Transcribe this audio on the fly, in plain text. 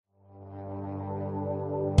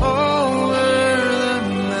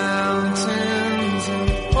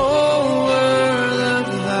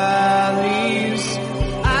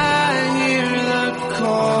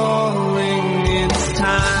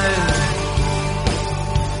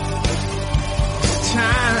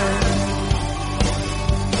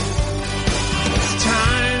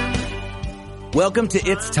Welcome to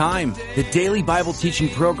It's Time, the daily Bible teaching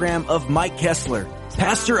program of Mike Kessler,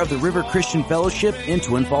 pastor of the River Christian Fellowship in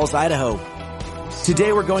Twin Falls, Idaho.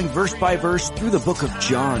 Today we're going verse by verse through the book of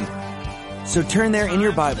John. So turn there in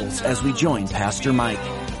your Bibles as we join Pastor Mike.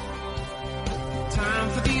 Time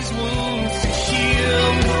for these wounds to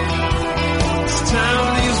heal. It's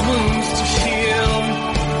time for these wounds to heal.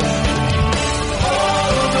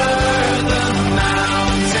 Over the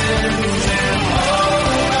mountains and over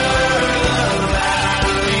the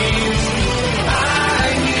valleys,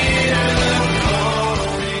 I hear the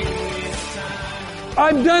calling. It's time.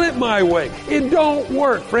 I've done it my way. It don't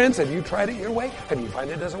work. Friends, have you tried it your way? Have you found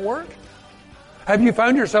it doesn't work? Have you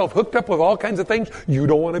found yourself hooked up with all kinds of things you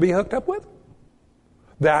don't want to be hooked up with?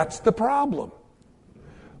 That's the problem.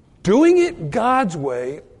 Doing it God's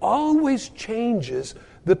way always changes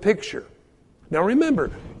the picture. Now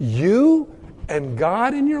remember, you and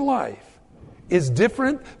God in your life is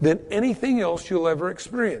different than anything else you'll ever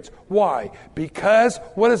experience. Why? Because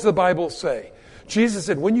what does the Bible say? Jesus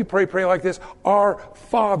said, when you pray like this, Our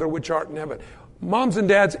Father which art in heaven. Moms and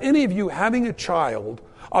dads, any of you having a child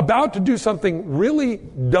about to do something really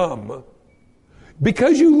dumb,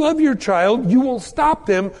 because you love your child, you will stop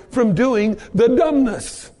them from doing the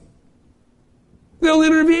dumbness. They'll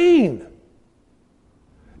intervene.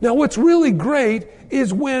 Now, what's really great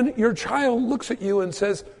is when your child looks at you and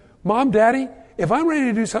says, Mom, Daddy, if I'm ready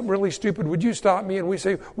to do something really stupid, would you stop me? And we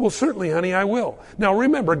say, well, certainly, honey, I will. Now,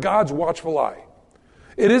 remember, God's watchful eye.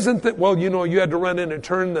 It isn't that, well, you had to run in and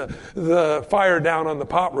turn the fire down on the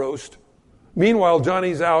pot roast. Meanwhile,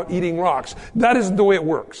 Johnny's out eating rocks. That isn't the way it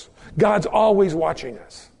works. God's always watching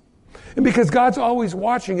us. And because God's always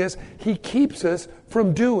watching us, He keeps us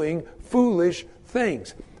from doing foolish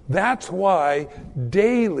things. That's why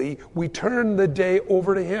daily we turn the day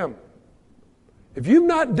over to Him. If you've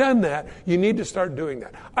not done that, you need to start doing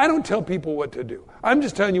that. I don't tell people what to do. I'm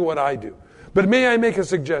just telling you what I do. But may I make a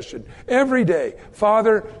suggestion? Every day,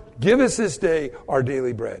 Father, give us this day our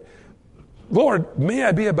daily bread. Lord, may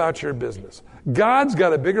I be about your business. God's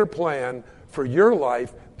got a bigger plan for your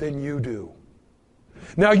life than you do.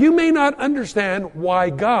 Now, you may not understand why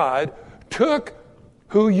God took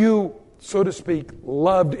who you, so to speak,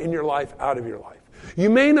 loved in your life out of your life.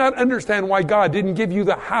 You may not understand why God didn't give you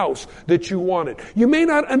the house that you wanted. You may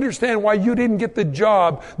not understand why you didn't get the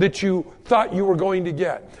job that you thought you were going to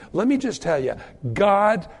get. Let me just tell you,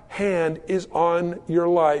 God's hand is on your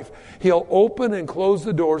life. He'll open and close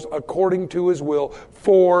the doors according to His will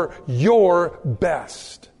for your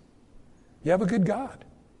best. You have a good God.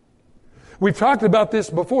 We've talked about this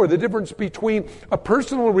before, the difference between a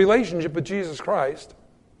personal relationship with Jesus Christ.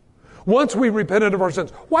 Once we repented of our sins.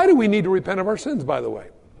 Why do we need to repent of our sins, by the way?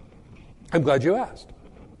 I'm glad you asked.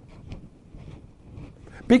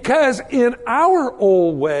 Because in our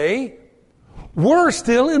old way, we're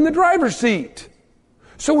still in the driver's seat.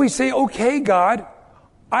 So we say, okay, God,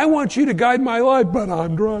 I want you to guide my life, but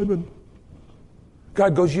I'm driving.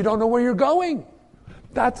 God goes, you don't know where you're going.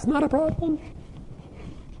 That's not a problem.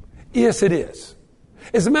 Yes, it is.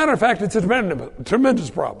 As a matter of fact, it's a tremendous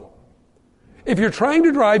problem. If you're trying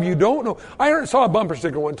to drive, you don't know. I saw a bumper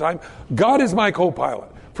sticker one time, God is my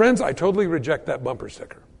co-pilot. Friends, I totally reject that bumper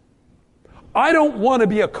sticker. I don't want to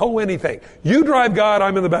be a co-anything. You drive, God,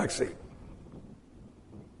 I'm in the back seat.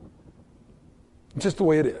 It's just the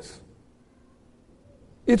way it is.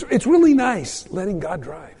 It's really nice letting God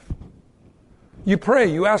drive. You pray,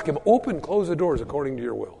 you ask Him, open, close the doors according to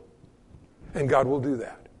your will. And God will do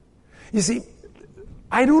that. You see,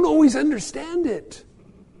 I don't always understand it.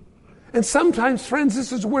 And sometimes, friends,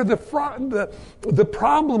 this is where the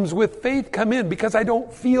problems with faith come in, because I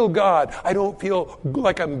don't feel God. I don't feel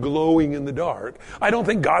like I'm glowing in the dark. I don't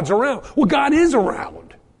think God's around. Well, God is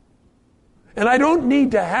around. And I don't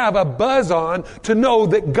need to have a buzz on to know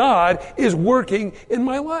that God is working in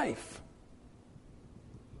my life.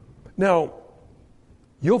 Now,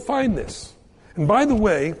 you'll find this. And by the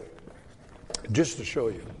way, just to show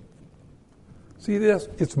you, see this?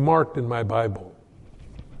 It's marked in my Bible.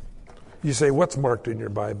 You say, what's marked in your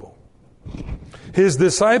Bible? His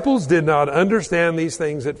disciples did not understand these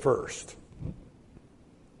things at first.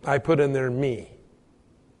 I put in there me.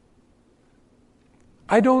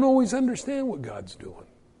 I don't always understand what God's doing.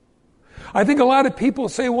 I think a lot of people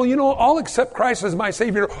say, well, I'll accept Christ as my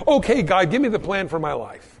Savior. Okay, God, give me the plan for my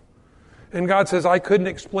life. And God says, I couldn't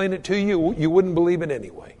explain it to you. You wouldn't believe it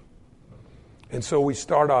anyway. And so we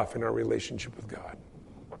start off in our relationship with God.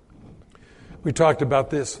 We talked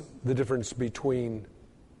about this, the difference between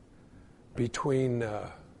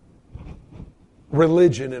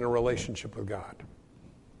religion and a relationship with God.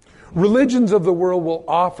 Religions of the world will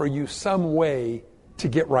offer you some way to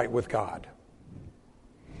get right with God.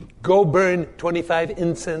 Go burn 25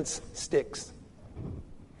 incense sticks.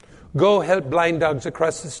 Go help blind dogs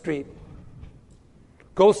across the street.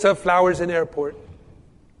 Go sell flowers in airport.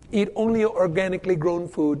 Eat only organically grown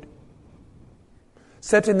food.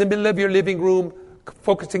 Sit in the middle of your living room,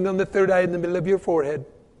 focusing on the third eye in the middle of your forehead.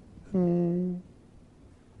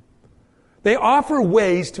 They offer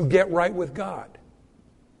ways to get right with God.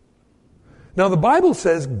 Now the Bible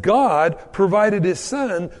says God provided His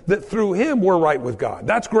Son that through Him we're right with God.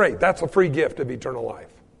 That's great. That's a free gift of eternal life.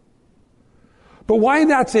 But why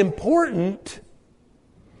that's important,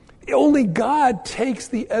 only God takes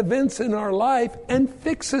the events in our life and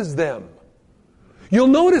fixes them. You'll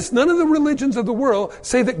notice none of the religions of the world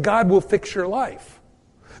say that God will fix your life.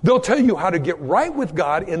 They'll tell you how to get right with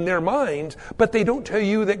God in their minds, but they don't tell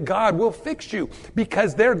you that God will fix you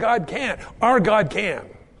because their God can't. Our God can.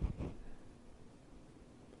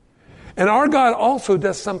 And our God also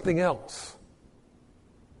does something else.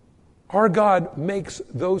 Our God makes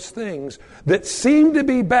those things that seem to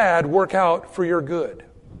be bad work out for your good.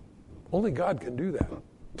 Only God can do that.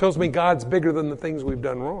 Tells me God's bigger than the things we've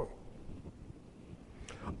done wrong.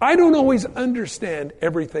 I don't always understand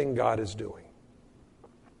everything God is doing.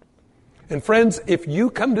 And friends, if you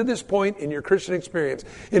come to this point in your Christian experience,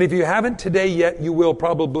 and if you haven't today yet, you will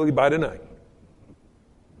probably by tonight.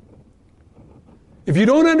 If you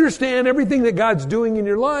don't understand everything that God's doing in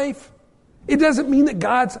your life, it doesn't mean that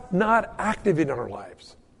God's not active in our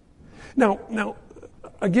lives. Now,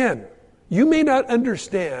 again, you may not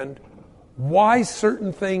understand why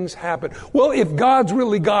certain things happen. Well, if God's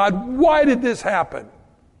really God, why did this happen?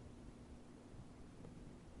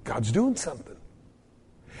 God's doing something.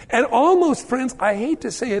 And almost, friends, I hate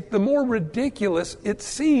to say it, the more ridiculous it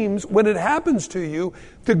seems when it happens to you,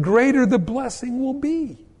 the greater the blessing will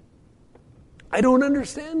be. I don't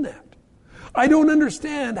understand that. I don't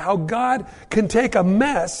understand how God can take a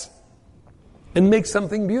mess and make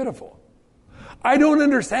something beautiful. I don't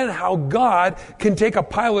understand how God can take a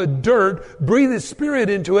pile of dirt, breathe His Spirit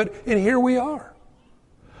into it, and here we are.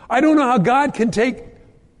 I don't know how God can take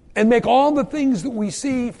and make all the things that we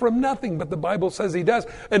see from nothing, but the Bible says He does.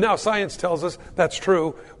 And now science tells us that's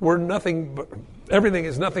true. Everything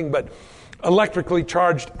is nothing but electrically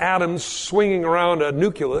charged atoms swinging around a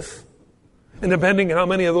nucleus. And depending on how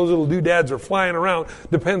many of those little doodads are flying around,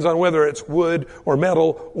 depends on whether it's wood or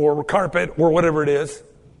metal or carpet or whatever it is.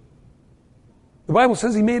 The Bible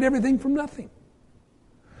says He made everything from nothing.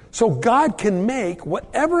 So God can make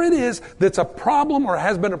whatever it is that's a problem or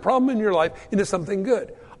has been a problem in your life into something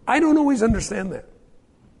good. I don't always understand that.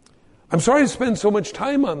 I'm sorry to spend so much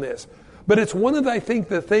time on this, but it's one of, I think,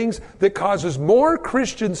 the things that causes more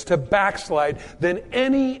Christians to backslide than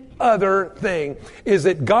any other thing, is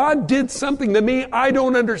that God did something to me I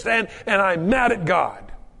don't understand, and I'm mad at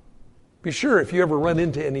God. Be sure if you ever run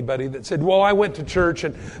into anybody that said, well, I went to church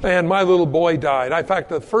and my little boy died. In fact,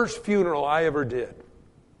 the first funeral I ever did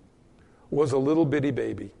was a little bitty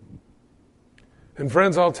baby. And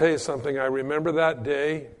friends, I'll tell you something. I remember that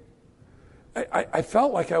day. I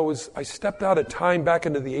felt like I stepped out of time back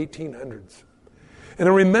into the 1800s. And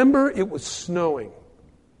I remember it was snowing.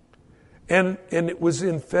 And it was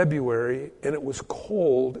in February, and it was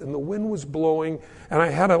cold, and the wind was blowing, and I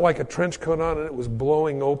had a trench coat on, and it was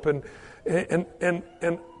blowing open. And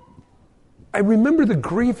I remember the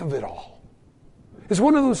grief of it all. It's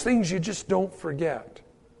one of those things you just don't forget.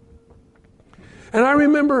 And I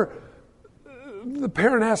remember the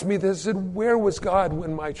parent asked me this, said, where was God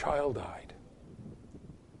when my child died?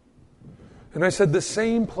 And I said, the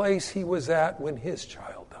same place He was at when His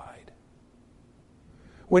child died.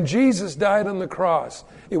 When Jesus died on the cross,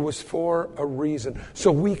 it was for a reason,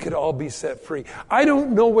 so we could all be set free. I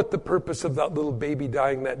don't know what the purpose of that little baby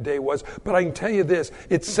dying that day was, but I can tell you this,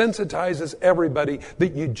 it sensitizes everybody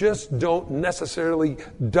that you just don't necessarily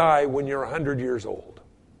die when you're 100 years old.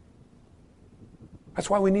 That's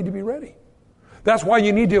why we need to be ready. That's why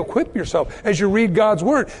you need to equip yourself as you read God's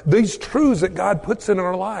Word, these truths that God puts in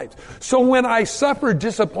our lives. So when I suffer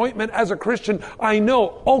disappointment as a Christian, I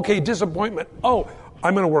know, okay, disappointment,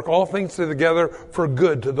 I'm going to work all things together for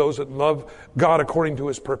good to those that love God according to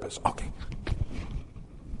His purpose. Okay.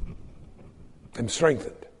 I'm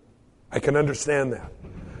strengthened. I can understand that.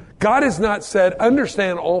 God has not said,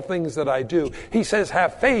 understand all things that I do. He says,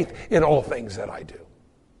 have faith in all things that I do.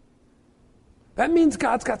 That means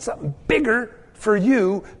God's got something bigger for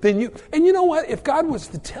you than you. And you know what? If God was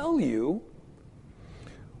to tell you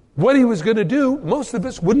what He was going to do, most of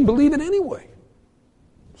us wouldn't believe it anyway.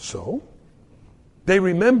 So, they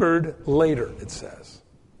remembered later, it says.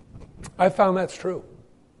 I found that's true.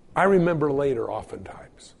 I remember later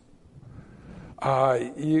oftentimes.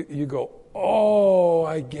 You go, oh,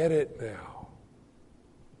 I get it now.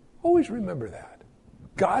 Always remember that.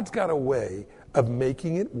 God's got a way of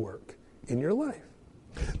making it work in your life.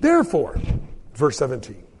 Therefore, verse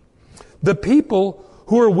 17, the people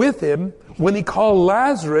who were with him when he called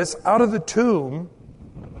Lazarus out of the tomb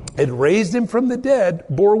and raised him from the dead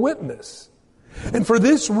bore witness. And for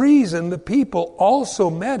this reason, the people also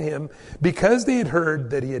met him because they had heard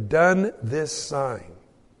that he had done this sign.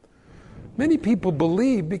 Many people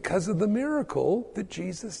believe because of the miracle that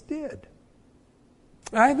Jesus did.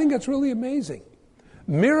 I think that's really amazing.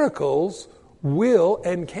 Miracles will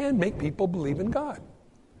and can make people believe in God.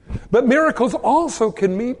 But miracles also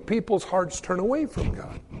can make people's hearts turn away from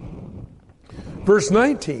God. Verse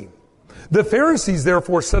 19, the Pharisees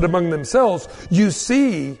therefore said among themselves, you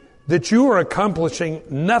see that you are accomplishing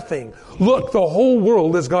nothing. Look, the whole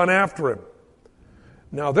world has gone after him.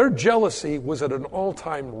 Now their jealousy was at an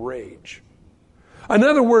all-time rage. In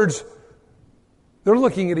other words, they're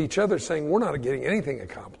looking at each other saying, we're not getting anything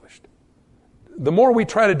accomplished. The more we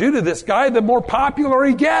try to do to this guy, the more popular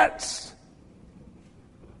he gets.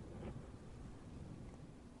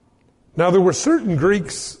 Now there were certain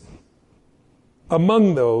Greeks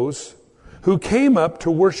among those who came up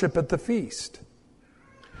to worship at the feast.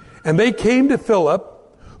 And they came to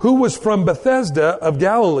Philip, who was from Bethsaida of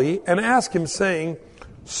Galilee, and asked him, saying,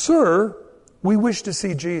 Sir, we wish to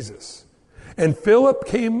see Jesus. And Philip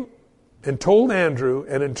came and told Andrew,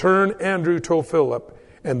 and in turn Andrew told Philip,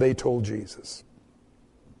 and they told Jesus.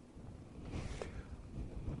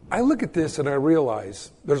 I look at this and I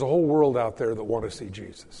realize there's a whole world out there that want to see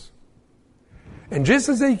Jesus. And just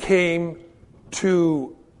as they came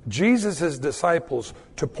to Jesus' disciples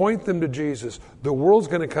to point them to Jesus, the world's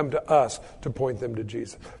going to come to us to point them to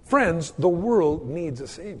Jesus. Friends, the world needs a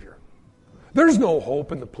Savior. There's no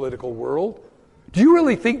hope in the political world. Do you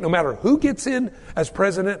really think no matter who gets in as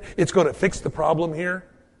president, it's going to fix the problem here?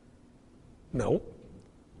 No.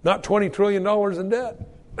 Not $20 trillion in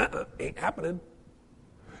debt. Ain't happening.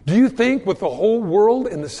 Do you think with the whole world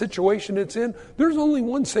in the situation it's in, there's only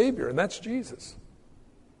one Savior, and that's Jesus?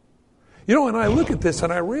 You know, and I look at this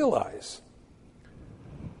and I realize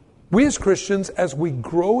we as Christians, as we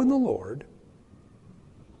grow in the Lord,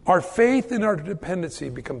 our faith and our dependency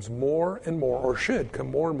becomes more and more, or should come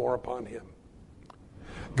more and more upon Him.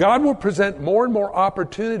 God will present more and more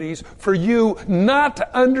opportunities for you not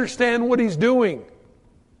to understand what He's doing.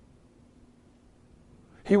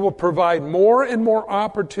 He will provide more and more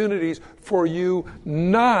opportunities for you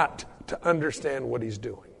not to understand what He's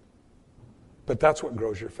doing. But that's what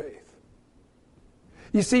grows your faith.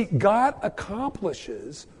 You see, God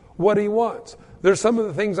accomplishes what He wants. There's some of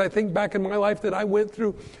the things I think back in my life that I went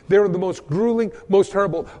through. They were the most grueling, most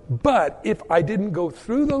terrible. But if I didn't go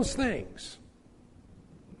through those things,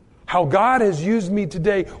 how God has used me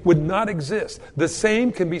today would not exist. The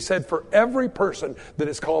same can be said for every person that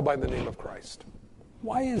is called by the name of Christ.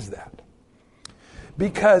 Why is that?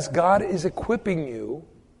 Because God is equipping you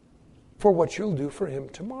for what you'll do for Him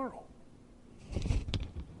tomorrow.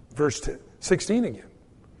 Verse 16 again.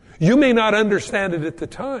 You may not understand it at the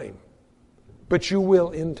time, but you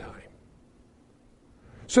will in time.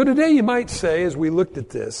 So today you might say, as we looked at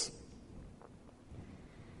this,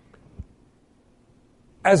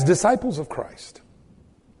 as disciples of Christ,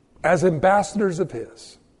 as ambassadors of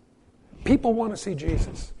His, people want to see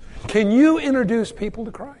Jesus. Can you introduce people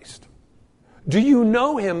to Christ? Do you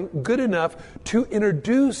know Him good enough to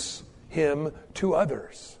introduce Him to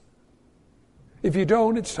others? If you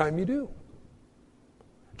don't, it's time you do.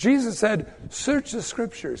 Jesus said, search the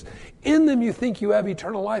Scriptures. In them you think you have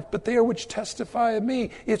eternal life, but they are which testify of me.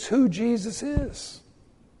 It's who Jesus is.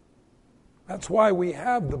 That's why we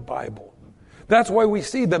have the Bible. That's why we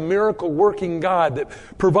see the miracle-working God that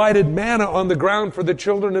provided manna on the ground for the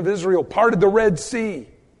children of Israel, parted the Red Sea.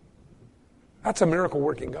 That's a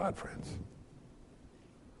miracle-working God, friends.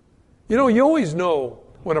 You know, you always know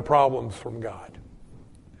when a problem's from God.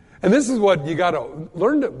 And this is what you got to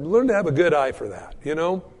learn to have a good eye for that, you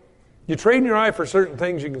know. You train your eye for certain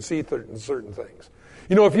things, you can see certain things.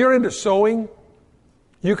 You know, if you're into sewing,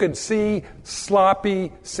 you can see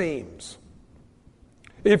sloppy seams.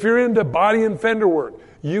 If you're into body and fender work,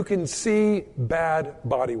 you can see bad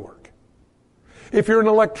body work. If you're an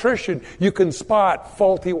electrician, you can spot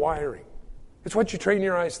faulty wiring. It's what you train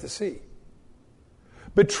your eyes to see.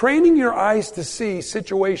 But training your eyes to see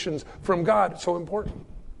situations from God is so important.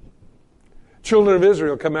 Children of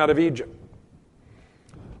Israel come out of Egypt.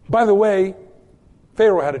 By the way,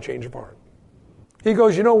 Pharaoh had a change of heart. He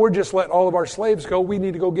goes, you know, we're just let all of our slaves go. We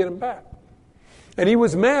need to go get them back. And he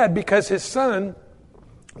was mad because his son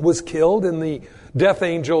was killed in the death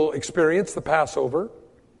angel experience, the Passover.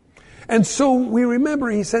 And so we remember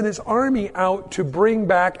he sent his army out to bring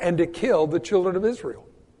back and to kill the children of Israel.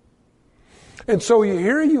 And so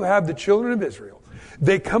here you have the children of Israel.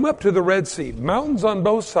 They come up to the Red Sea, mountains on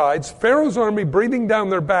both sides, Pharaoh's army breathing down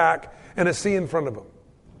their back, and a sea in front of them.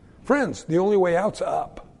 Friends, the only way out's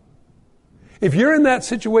up. If you're in that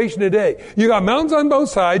situation today, you got mountains on both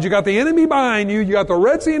sides, you got the enemy behind you, you got the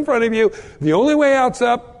Red Sea in front of you, the only way out's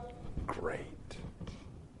up, great.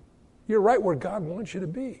 You're right where God wants you to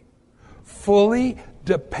be. Fully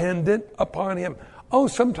dependent upon Him. Oh,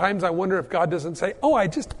 sometimes I wonder if God doesn't say, oh, I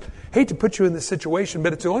just hate to put you in this situation,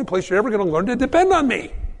 but it's the only place you're ever going to learn to depend on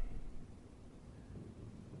me.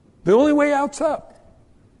 The only way out's up.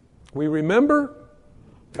 We remember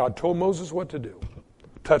God told Moses what to do.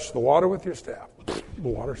 Touch the water with your staff. The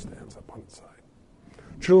water stands up on its side.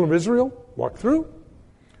 Children of Israel walk through.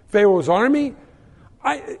 Pharaoh's army.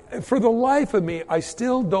 For the life of me, I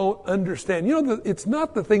still don't understand. You know, it's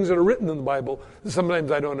not the things that are written in the Bible that sometimes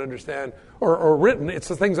I don't understand or written. It's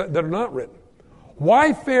the things that are not written.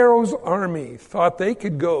 Why Pharaoh's army thought they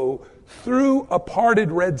could go through a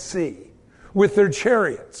parted Red Sea with their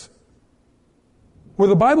chariots, where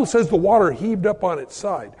the Bible says the water heaved up on its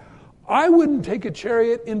side. I wouldn't take a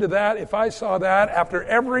chariot into that if I saw that after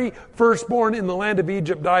every firstborn in the land of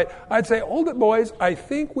Egypt died. I'd say, hold it, boys. I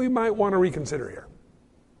think we might want to reconsider here.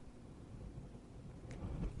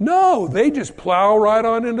 No, they just plow right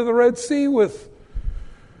on into the Red Sea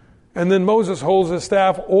and then Moses holds his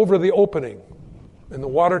staff over the opening, and the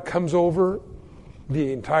water comes over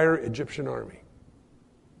the entire Egyptian army.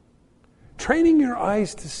 Training your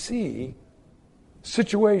eyes to see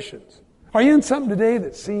situations. Are you in something today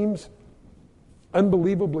that seems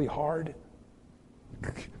unbelievably hard?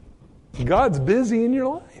 God's busy in your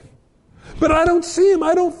life. But I don't see Him,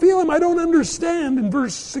 I don't feel Him, I don't understand. In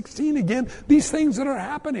verse 16 again, these things that are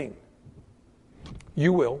happening.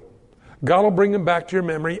 You will. God will bring them back to your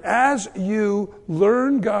memory. As you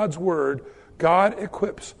learn God's Word, God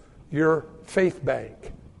equips your faith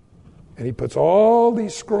bank. And He puts all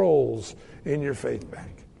these scrolls in your faith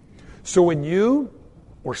bank. So when you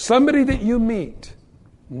or somebody that you meet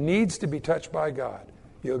needs to be touched by God,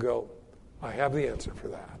 you'll go, I have the answer for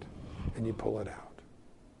that. And you pull it out.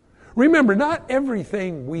 Remember, not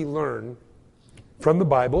everything we learn from the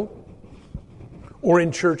Bible or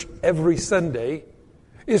in church every Sunday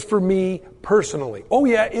is for me personally. Oh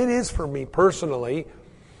yeah, it is for me personally,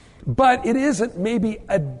 but it isn't maybe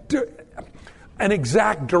an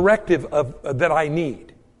exact directive that I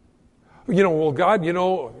need. You know, well, God,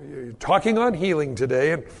 you're talking on healing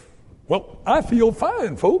today, and well, I feel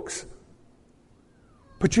fine, folks.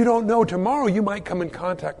 But you don't know, tomorrow you might come in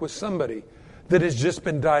contact with somebody that has just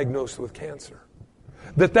been diagnosed with cancer.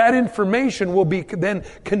 That information will be then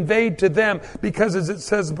conveyed to them because, as it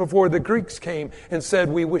says before, the Greeks came and said,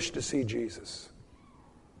 we wish to see Jesus.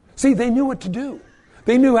 See, they knew what to do.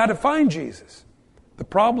 They knew how to find Jesus. The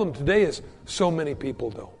problem today is so many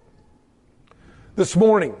people don't. This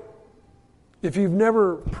morning, if you've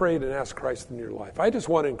never prayed and asked Christ in your life, I just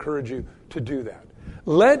want to encourage you to do that.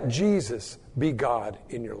 Let Jesus be God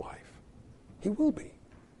in your life. He will be.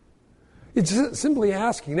 It's simply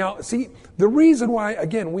asking. Now, see, the reason why,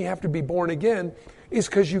 again, we have to be born again is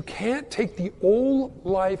because you can't take the old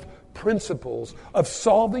life principles of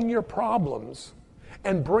solving your problems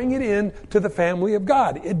and bring it in to the family of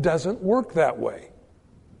God. It doesn't work that way.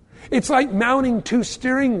 It's like mounting two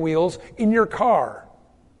steering wheels in your car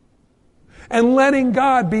and letting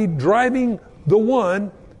God be driving the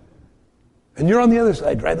one and you're on the other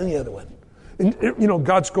side driving the other one. And,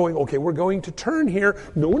 God's going, okay, we're going to turn here.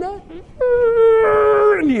 No, not.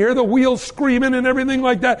 And you hear the wheels screaming and everything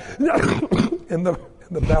like that. And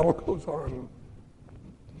the battle goes on.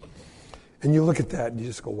 And you look at that and you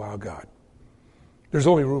just go, wow, God. There's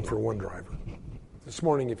only room for one driver. This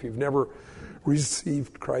morning, if you've never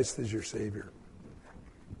received Christ as your Savior,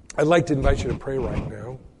 I'd like to invite you to pray right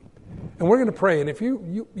now. And we're going to pray. And if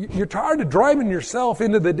you're tired of driving yourself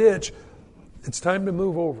into the ditch, it's time to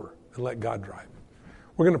move over and let God drive.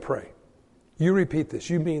 We're going to pray. You repeat this.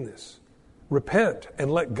 You mean this. Repent and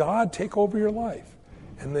let God take over your life.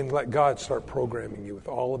 And then let God start programming you with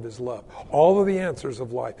all of His love. All of the answers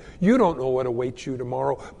of life. You don't know what awaits you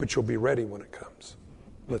tomorrow, but you'll be ready when it comes.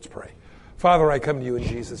 Let's pray. Father, I come to you in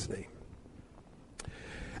Jesus' name.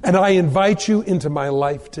 And I invite you into my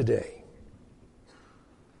life today.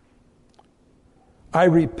 I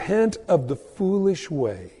repent of the foolish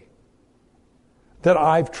way that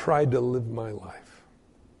I've tried to live my life.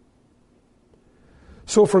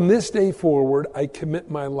 So from this day forward, I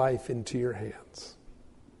commit my life into your hands.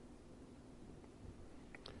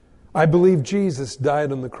 I believe Jesus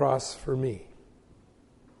died on the cross for me.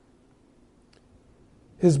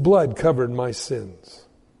 His blood covered my sins.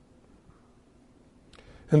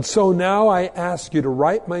 And so now I ask you to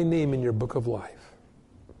write my name in your book of life,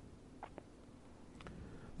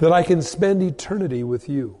 that I can spend eternity with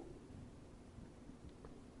you.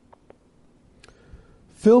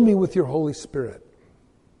 Fill me with your Holy Spirit,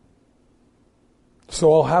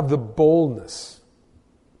 so I'll have the boldness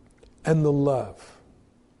and the love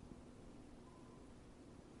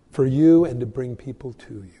for you and to bring people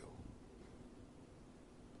to you.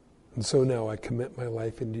 And so now I commit my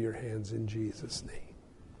life into your hands in Jesus' name.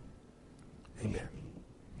 Amen.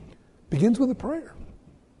 Begins with a prayer.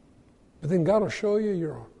 But then God will show you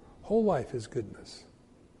your whole life, His goodness.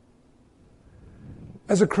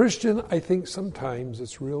 As a Christian, I think sometimes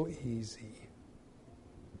it's real easy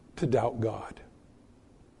to doubt God.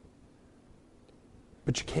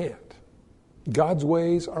 But you can't. God's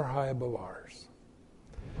ways are high above ours.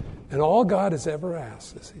 And all God has ever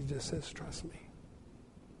asked is, He just says, trust me.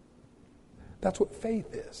 That's what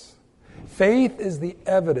faith is. Faith is the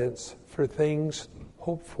evidence for things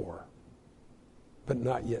hoped for, but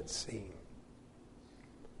not yet seen.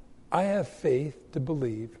 I have faith to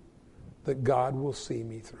believe that God will see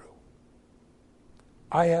me through.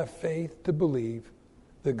 I have faith to believe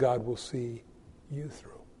that God will see you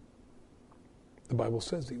through. The Bible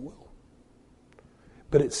says He will.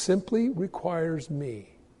 But it simply requires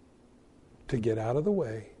me to get out of the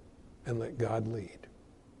way and let God lead.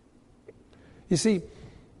 You see,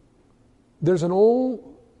 there's an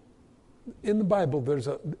old, in the Bible,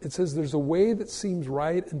 it says there's a way that seems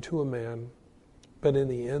right unto a man, but in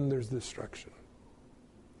the end there's destruction.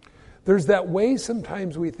 There's that way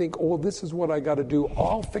sometimes we think, oh, this is what I got to do.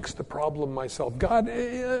 I'll fix the problem myself. God,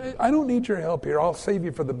 I don't need your help here. I'll save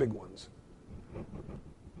you for the big ones.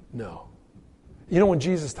 No. You know, when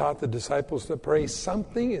Jesus taught the disciples to pray,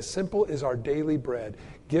 something as simple as our daily bread.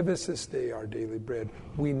 Give us this day our daily bread.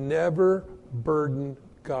 We never burden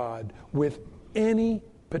God with any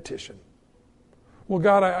petition. Well,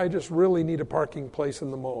 God, I just really need a parking place in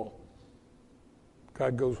the mall.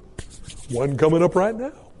 God goes, one coming up right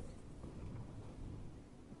now.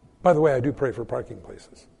 By the way, I do pray for parking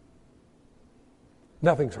places.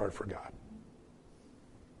 Nothing's hard for God.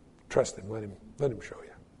 Trust Him. Let Him show you.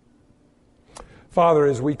 Father,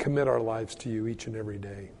 as we commit our lives to You each and every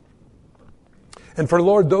day, and for,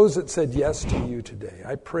 Lord, those that said yes to You today,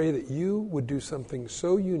 I pray that You would do something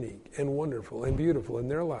so unique and wonderful and beautiful in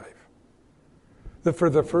their life that for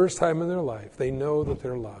the first time in their life, they know that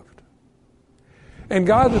they're loved. And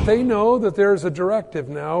God, that they know that there's a directive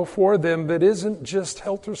now for them that isn't just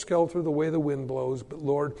helter-skelter the way the wind blows, but,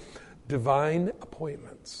 Lord, divine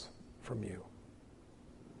appointments from You.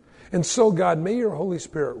 And so, God, may Your Holy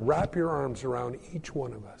Spirit wrap Your arms around each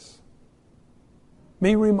one of us.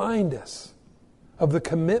 May remind us of the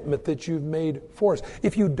commitment that You've made for us.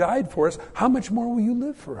 If You died for us, how much more will You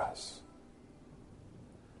live for us?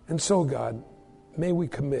 And so, God, may we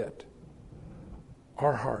commit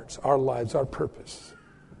our hearts, our lives, our purpose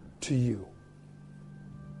to You.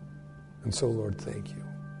 And so, Lord, thank You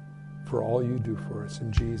for all You do for us.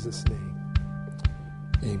 In Jesus' name,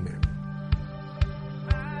 amen.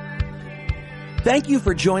 Thank you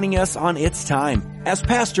for joining us on It's Time, as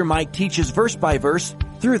Pastor Mike teaches verse by verse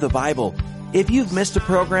through the Bible. If you've missed a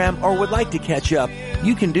program or would like to catch up,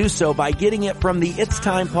 you can do so by getting it from the It's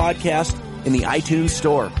Time podcast in the iTunes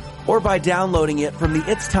Store, or by downloading it from the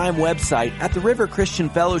It's Time website at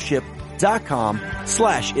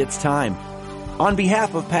theriverchristianfellowship.com/It's Time. On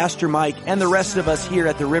behalf of Pastor Mike and the rest of us here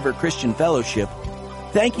at the River Christian Fellowship,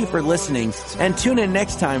 thank you for listening, and tune in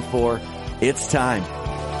next time for It's Time.